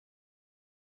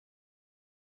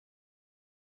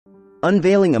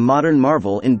unveiling a modern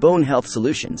marvel in bone health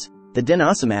solutions, the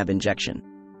Denosumab injection.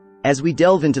 As we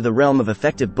delve into the realm of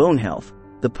effective bone health,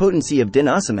 the potency of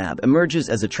Denosumab emerges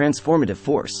as a transformative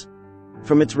force.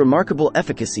 From its remarkable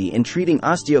efficacy in treating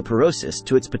osteoporosis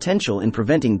to its potential in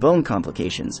preventing bone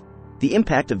complications, the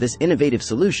impact of this innovative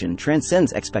solution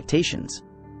transcends expectations.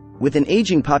 With an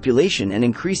aging population and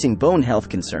increasing bone health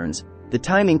concerns, the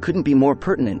timing couldn't be more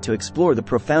pertinent to explore the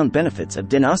profound benefits of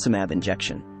Denosumab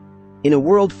injection. In a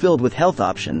world filled with health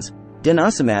options,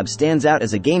 Denosumab stands out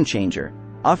as a game-changer,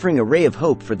 offering a ray of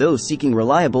hope for those seeking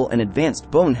reliable and advanced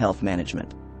bone health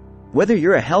management. Whether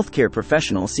you're a healthcare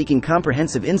professional seeking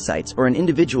comprehensive insights or an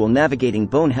individual navigating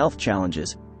bone health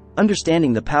challenges,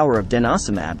 understanding the power of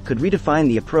Denosumab could redefine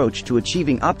the approach to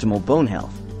achieving optimal bone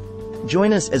health.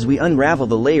 Join us as we unravel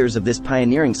the layers of this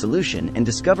pioneering solution and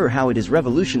discover how it is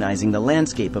revolutionizing the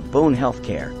landscape of bone health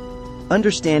care.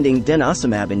 Understanding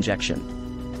Denosumab injection.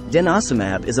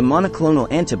 Denosumab is a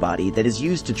monoclonal antibody that is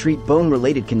used to treat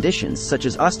bone-related conditions such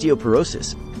as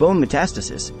osteoporosis, bone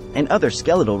metastases, and other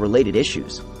skeletal-related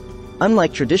issues.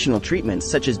 Unlike traditional treatments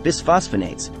such as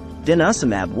bisphosphonates,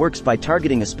 Denosumab works by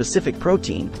targeting a specific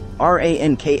protein,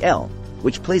 RANKL,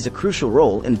 which plays a crucial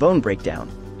role in bone breakdown.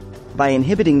 By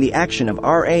inhibiting the action of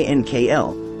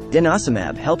RANKL,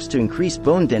 Denosumab helps to increase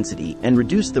bone density and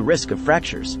reduce the risk of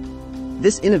fractures.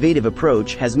 This innovative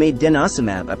approach has made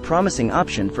Denosumab a promising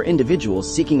option for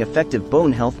individuals seeking effective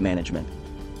bone health management.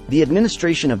 The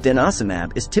administration of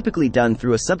Denosumab is typically done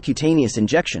through a subcutaneous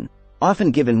injection,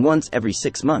 often given once every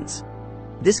 6 months.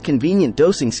 This convenient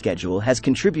dosing schedule has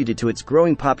contributed to its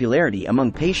growing popularity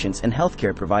among patients and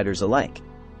healthcare providers alike.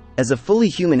 As a fully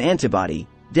human antibody,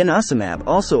 Denosumab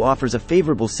also offers a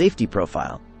favorable safety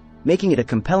profile, making it a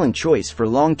compelling choice for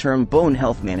long-term bone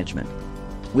health management.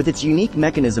 With its unique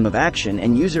mechanism of action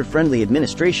and user-friendly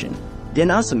administration,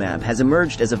 Denosumab has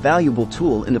emerged as a valuable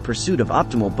tool in the pursuit of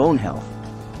optimal bone health.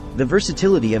 The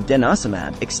versatility of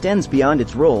Denosumab extends beyond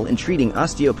its role in treating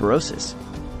osteoporosis.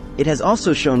 It has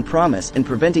also shown promise in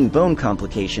preventing bone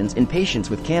complications in patients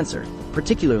with cancer,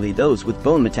 particularly those with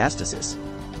bone metastases.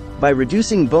 By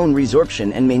reducing bone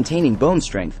resorption and maintaining bone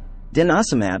strength,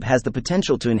 Denosumab has the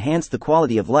potential to enhance the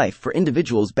quality of life for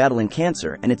individuals battling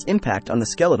cancer and its impact on the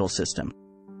skeletal system.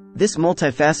 This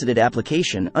multifaceted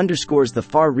application underscores the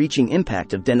far-reaching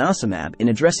impact of Denosumab in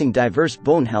addressing diverse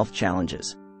bone health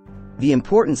challenges. The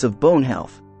importance of bone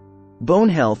health. Bone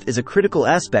health is a critical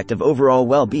aspect of overall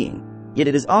well-being, yet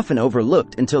it is often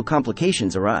overlooked until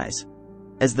complications arise.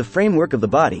 As the framework of the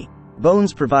body,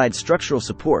 bones provide structural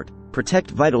support,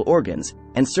 protect vital organs,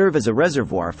 and serve as a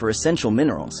reservoir for essential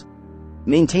minerals.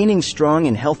 Maintaining strong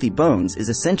and healthy bones is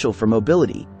essential for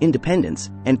mobility,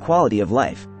 independence, and quality of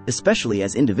life, especially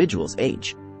as individuals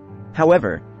age.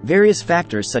 However, various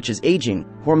factors such as aging,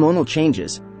 hormonal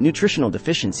changes, nutritional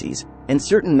deficiencies, and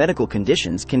certain medical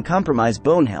conditions can compromise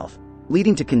bone health,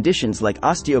 leading to conditions like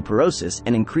osteoporosis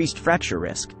and increased fracture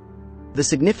risk. The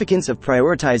significance of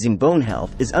prioritizing bone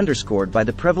health is underscored by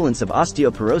the prevalence of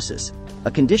osteoporosis,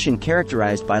 a condition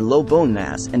characterized by low bone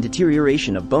mass and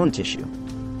deterioration of bone tissue.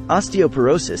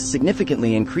 Osteoporosis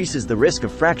significantly increases the risk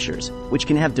of fractures, which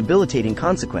can have debilitating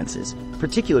consequences,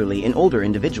 particularly in older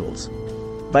individuals.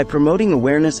 By promoting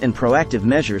awareness and proactive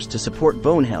measures to support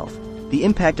bone health, the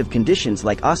impact of conditions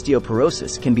like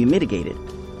osteoporosis can be mitigated,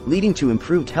 leading to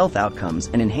improved health outcomes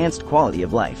and enhanced quality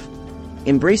of life.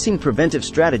 Embracing preventive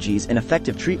strategies and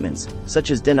effective treatments,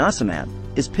 such as Denosumab,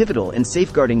 is pivotal in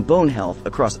safeguarding bone health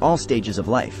across all stages of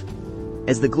life.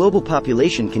 As the global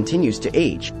population continues to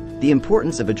age, the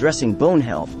importance of addressing bone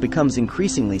health becomes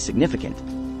increasingly significant.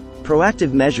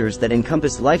 Proactive measures that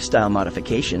encompass lifestyle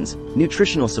modifications,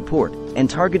 nutritional support, and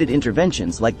targeted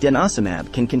interventions like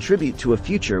Denosumab can contribute to a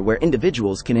future where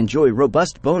individuals can enjoy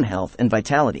robust bone health and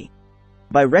vitality.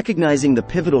 By recognizing the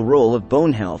pivotal role of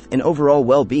bone health in overall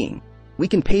well-being, we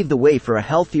can pave the way for a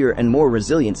healthier and more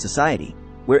resilient society,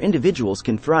 where individuals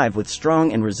can thrive with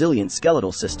strong and resilient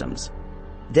skeletal systems.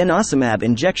 Denosumab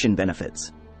injection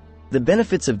benefits. The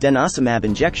benefits of Denosumab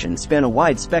injection span a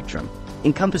wide spectrum,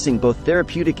 encompassing both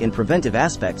therapeutic and preventive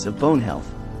aspects of bone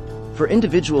health. For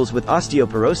individuals with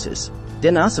osteoporosis,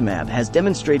 Denosumab has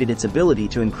demonstrated its ability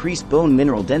to increase bone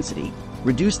mineral density,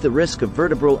 reduce the risk of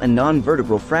vertebral and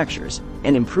non-vertebral fractures,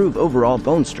 and improve overall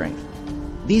bone strength.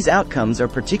 These outcomes are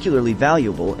particularly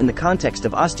valuable in the context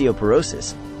of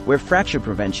osteoporosis, where fracture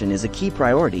prevention is a key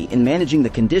priority in managing the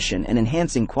condition and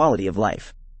enhancing quality of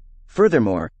life.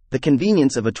 Furthermore, the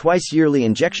convenience of a twice-yearly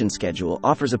injection schedule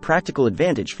offers a practical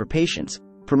advantage for patients,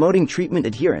 promoting treatment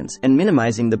adherence and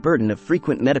minimizing the burden of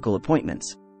frequent medical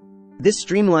appointments. This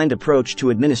streamlined approach to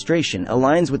administration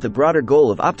aligns with the broader goal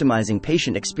of optimizing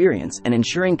patient experience and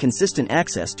ensuring consistent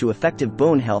access to effective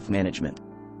bone health management.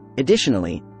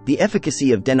 Additionally, the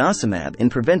efficacy of denosumab in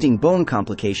preventing bone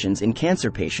complications in cancer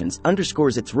patients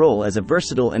underscores its role as a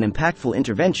versatile and impactful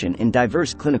intervention in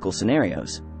diverse clinical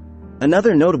scenarios.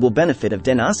 Another notable benefit of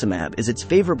denosumab is its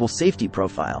favorable safety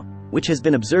profile, which has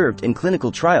been observed in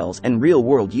clinical trials and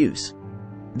real-world use.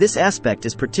 This aspect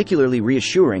is particularly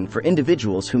reassuring for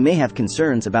individuals who may have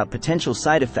concerns about potential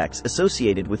side effects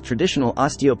associated with traditional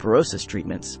osteoporosis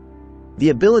treatments. The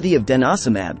ability of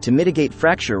denosumab to mitigate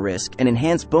fracture risk and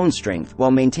enhance bone strength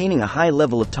while maintaining a high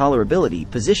level of tolerability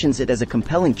positions it as a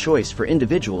compelling choice for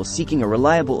individuals seeking a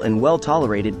reliable and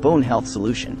well-tolerated bone health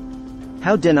solution.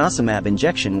 How denosumab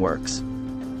injection works.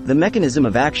 The mechanism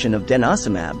of action of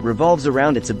denosumab revolves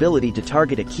around its ability to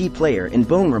target a key player in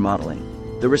bone remodeling,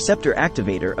 the receptor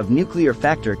activator of nuclear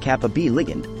factor kappa B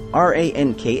ligand,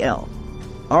 RANKL.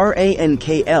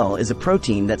 RANKL is a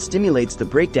protein that stimulates the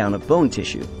breakdown of bone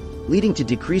tissue, leading to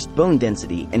decreased bone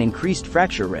density and increased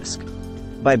fracture risk.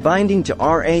 By binding to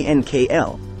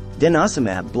RANKL,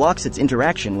 denosumab blocks its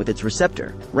interaction with its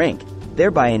receptor, RANK,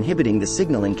 thereby inhibiting the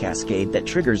signaling cascade that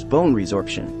triggers bone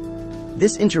resorption.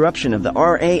 This interruption of the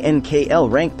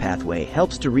RANKL-RANK pathway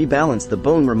helps to rebalance the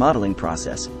bone remodeling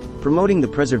process, promoting the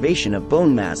preservation of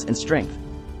bone mass and strength.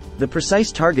 The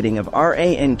precise targeting of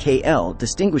RANKL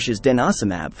distinguishes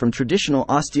denosumab from traditional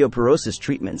osteoporosis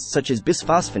treatments such as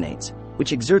bisphosphonates,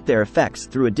 which exert their effects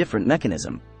through a different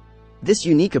mechanism. This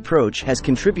unique approach has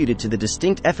contributed to the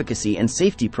distinct efficacy and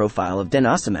safety profile of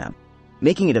denosumab,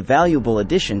 making it a valuable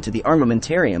addition to the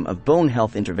armamentarium of bone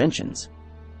health interventions.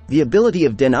 The ability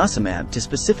of denosumab to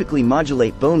specifically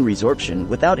modulate bone resorption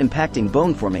without impacting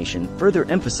bone formation further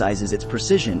emphasizes its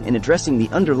precision in addressing the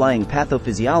underlying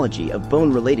pathophysiology of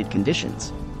bone-related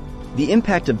conditions. The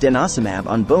impact of denosumab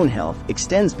on bone health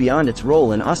extends beyond its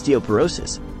role in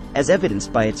osteoporosis, as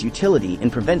evidenced by its utility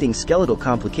in preventing skeletal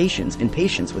complications in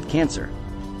patients with cancer.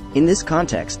 In this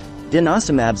context,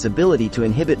 denosumab's ability to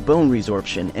inhibit bone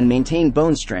resorption and maintain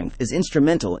bone strength is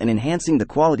instrumental in enhancing the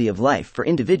quality of life for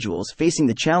individuals facing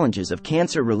the challenges of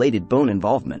cancer-related bone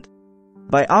involvement.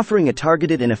 By offering a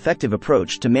targeted and effective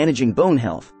approach to managing bone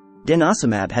health,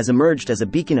 denosumab has emerged as a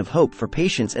beacon of hope for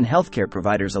patients and healthcare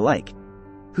providers alike.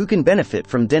 Who can benefit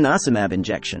from denosumab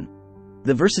injection?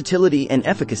 The versatility and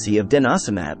efficacy of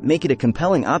denosumab make it a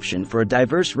compelling option for a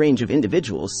diverse range of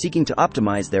individuals seeking to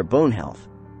optimize their bone health.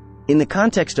 In the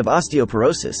context of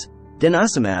osteoporosis,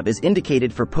 denosumab is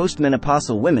indicated for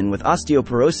postmenopausal women with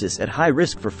osteoporosis at high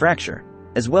risk for fracture,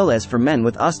 as well as for men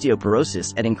with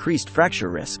osteoporosis at increased fracture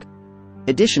risk.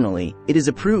 Additionally, it is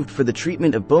approved for the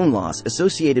treatment of bone loss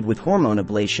associated with hormone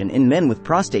ablation in men with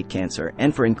prostate cancer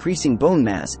and for increasing bone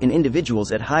mass in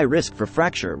individuals at high risk for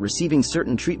fracture receiving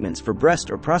certain treatments for breast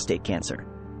or prostate cancer.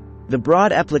 The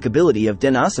broad applicability of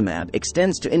denosumab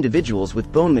extends to individuals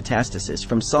with bone metastases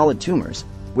from solid tumors,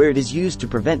 where it is used to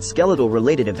prevent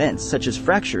skeletal-related events such as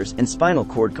fractures and spinal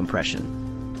cord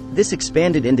compression. This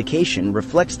expanded indication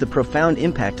reflects the profound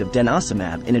impact of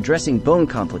denosumab in addressing bone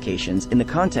complications in the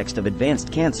context of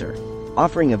advanced cancer,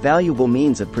 offering a valuable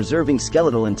means of preserving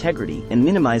skeletal integrity and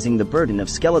minimizing the burden of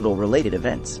skeletal-related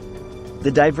events.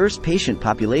 The diverse patient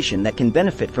population that can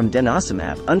benefit from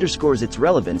denosumab underscores its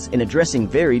relevance in addressing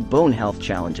varied bone health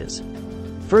challenges.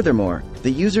 Furthermore,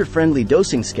 the user-friendly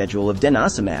dosing schedule of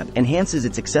denosumab enhances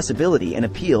its accessibility and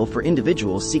appeal for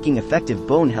individuals seeking effective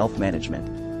bone health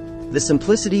management. The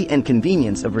simplicity and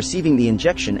convenience of receiving the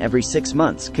injection every 6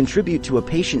 months contribute to a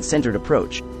patient-centered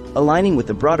approach, aligning with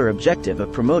the broader objective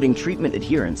of promoting treatment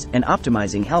adherence and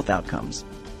optimizing health outcomes.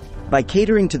 By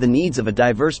catering to the needs of a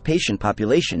diverse patient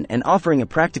population and offering a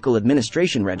practical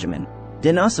administration regimen,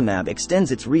 denosumab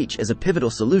extends its reach as a pivotal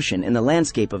solution in the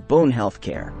landscape of bone health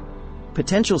care.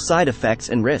 Potential side effects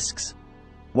and risks.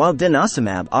 While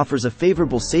denosumab offers a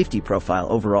favorable safety profile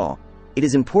overall, it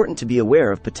is important to be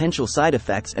aware of potential side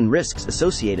effects and risks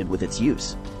associated with its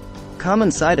use.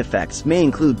 Common side effects may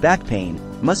include back pain,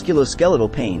 musculoskeletal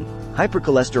pain,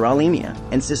 hypercholesterolemia,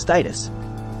 and cystitis.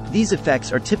 These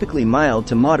effects are typically mild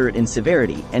to moderate in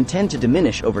severity and tend to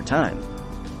diminish over time.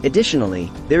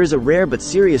 Additionally, there is a rare but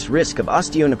serious risk of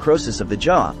osteonecrosis of the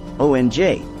jaw,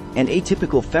 ONJ, and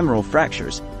atypical femoral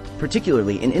fractures,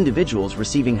 particularly in individuals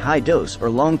receiving high-dose or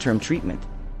long-term treatment.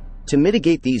 To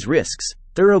mitigate these risks,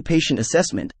 thorough patient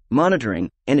assessment,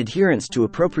 monitoring, and adherence to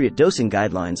appropriate dosing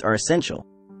guidelines are essential.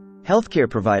 Healthcare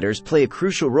providers play a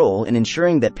crucial role in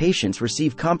ensuring that patients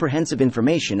receive comprehensive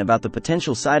information about the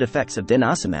potential side effects of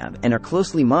denosumab and are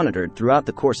closely monitored throughout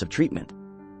the course of treatment.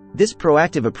 This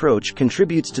proactive approach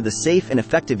contributes to the safe and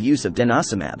effective use of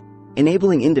denosumab,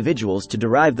 enabling individuals to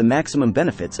derive the maximum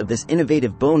benefits of this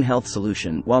innovative bone health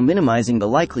solution while minimizing the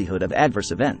likelihood of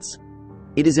adverse events.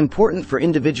 It is important for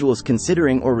individuals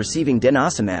considering or receiving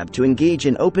denosumab to engage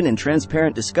in open and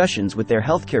transparent discussions with their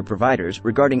healthcare providers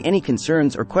regarding any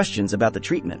concerns or questions about the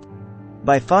treatment.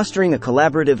 By fostering a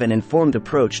collaborative and informed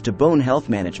approach to bone health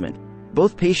management,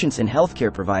 both patients and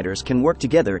healthcare providers can work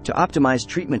together to optimize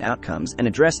treatment outcomes and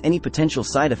address any potential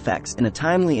side effects in a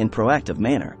timely and proactive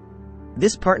manner.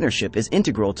 This partnership is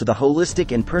integral to the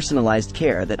holistic and personalized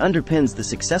care that underpins the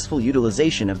successful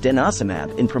utilization of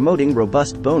denosumab in promoting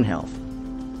robust bone health.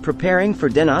 Preparing for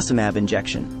denosumab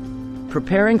injection.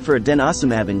 Preparing for a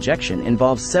denosumab injection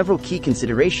involves several key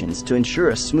considerations to ensure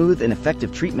a smooth and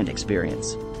effective treatment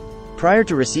experience. Prior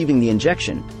to receiving the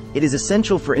injection, it is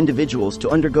essential for individuals to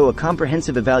undergo a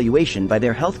comprehensive evaluation by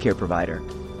their healthcare provider,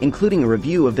 including a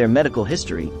review of their medical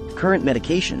history, current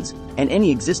medications, and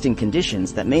any existing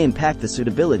conditions that may impact the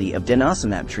suitability of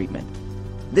denosumab treatment.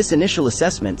 This initial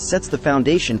assessment sets the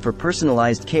foundation for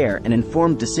personalized care and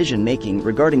informed decision-making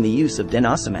regarding the use of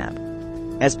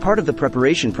denosumab. As part of the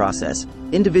preparation process,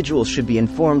 individuals should be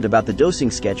informed about the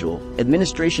dosing schedule,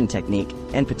 administration technique,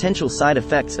 and potential side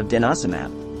effects of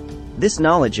denosumab. This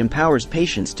knowledge empowers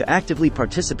patients to actively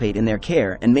participate in their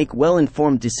care and make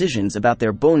well-informed decisions about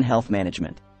their bone health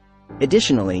management.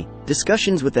 Additionally,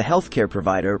 discussions with the healthcare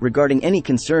provider regarding any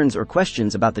concerns or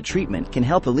questions about the treatment can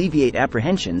help alleviate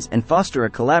apprehensions and foster a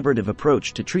collaborative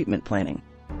approach to treatment planning.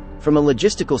 From a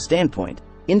logistical standpoint,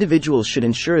 individuals should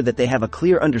ensure that they have a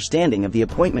clear understanding of the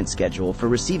appointment schedule for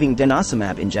receiving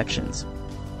denosumab injections.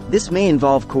 This may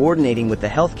involve coordinating with the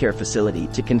healthcare facility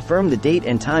to confirm the date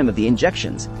and time of the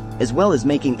injections, as well as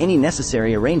making any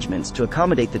necessary arrangements to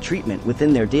accommodate the treatment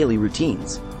within their daily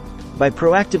routines. By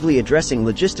proactively addressing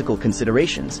logistical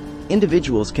considerations,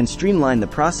 individuals can streamline the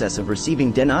process of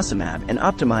receiving denosumab and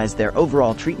optimize their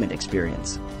overall treatment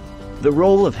experience. The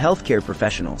role of healthcare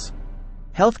professionals.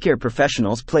 Healthcare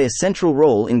professionals play a central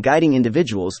role in guiding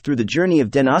individuals through the journey of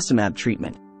denosumab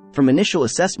treatment, from initial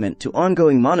assessment to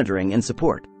ongoing monitoring and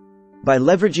support. By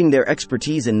leveraging their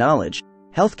expertise and knowledge,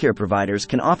 healthcare providers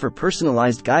can offer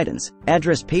personalized guidance,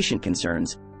 address patient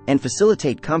concerns, and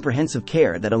facilitate comprehensive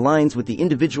care that aligns with the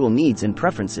individual needs and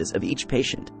preferences of each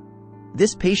patient.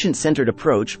 This patient-centered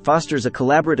approach fosters a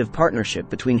collaborative partnership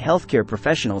between healthcare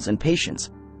professionals and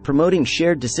patients, promoting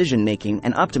shared decision-making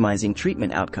and optimizing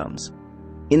treatment outcomes.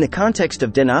 In the context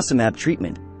of denosumab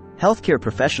treatment, healthcare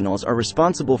professionals are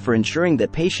responsible for ensuring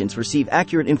that patients receive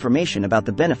accurate information about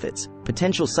the benefits,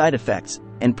 potential side effects,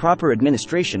 and proper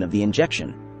administration of the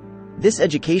injection. This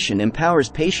education empowers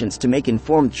patients to make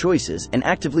informed choices and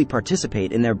actively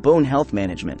participate in their bone health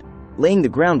management, laying the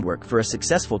groundwork for a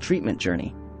successful treatment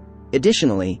journey.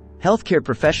 Additionally, healthcare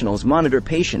professionals monitor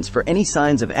patients for any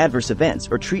signs of adverse events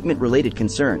or treatment-related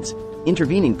concerns,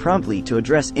 intervening promptly to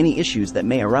address any issues that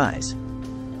may arise.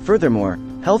 Furthermore,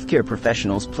 healthcare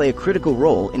professionals play a critical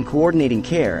role in coordinating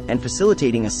care and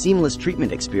facilitating a seamless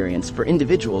treatment experience for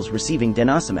individuals receiving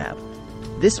denosumab.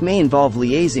 This may involve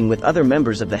liaising with other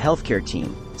members of the healthcare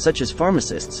team, such as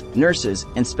pharmacists, nurses,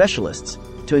 and specialists,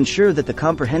 to ensure that the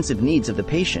comprehensive needs of the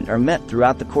patient are met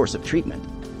throughout the course of treatment.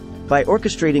 By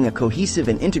orchestrating a cohesive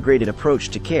and integrated approach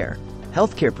to care,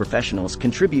 healthcare professionals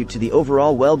contribute to the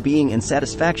overall well-being and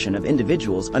satisfaction of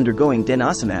individuals undergoing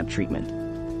denosumab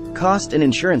treatment. Cost and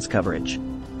insurance coverage.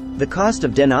 The cost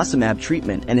of denosumab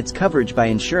treatment and its coverage by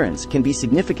insurance can be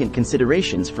significant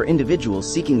considerations for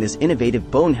individuals seeking this innovative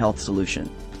bone health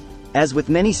solution. As with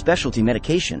many specialty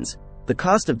medications, the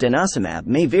cost of denosumab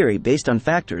may vary based on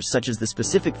factors such as the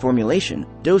specific formulation,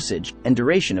 dosage, and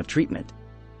duration of treatment.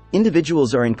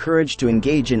 Individuals are encouraged to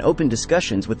engage in open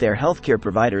discussions with their healthcare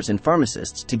providers and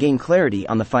pharmacists to gain clarity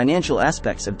on the financial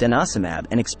aspects of denosumab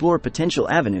and explore potential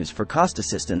avenues for cost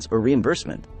assistance or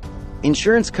reimbursement.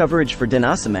 Insurance coverage for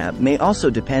denosumab may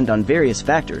also depend on various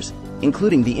factors,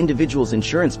 including the individual's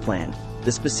insurance plan,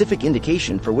 the specific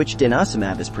indication for which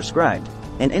denosumab is prescribed,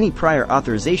 and any prior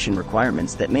authorization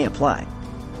requirements that may apply.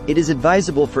 It is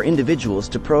advisable for individuals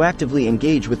to proactively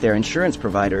engage with their insurance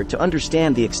provider to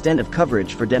understand the extent of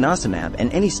coverage for denosumab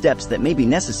and any steps that may be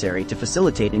necessary to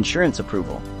facilitate insurance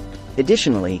approval.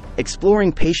 Additionally,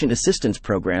 exploring patient assistance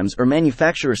programs or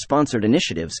manufacturer-sponsored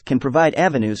initiatives can provide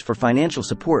avenues for financial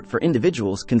support for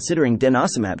individuals considering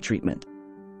denosumab treatment.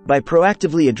 By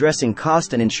proactively addressing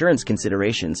cost and insurance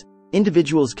considerations,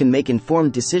 individuals can make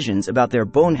informed decisions about their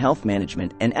bone health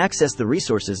management and access the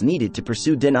resources needed to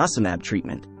pursue denosumab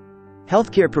treatment.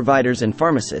 Healthcare providers and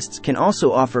pharmacists can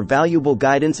also offer valuable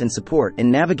guidance and support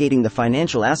in navigating the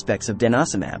financial aspects of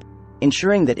denosumab,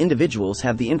 ensuring that individuals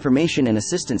have the information and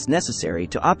assistance necessary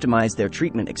to optimize their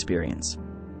treatment experience.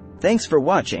 Thanks for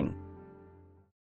watching.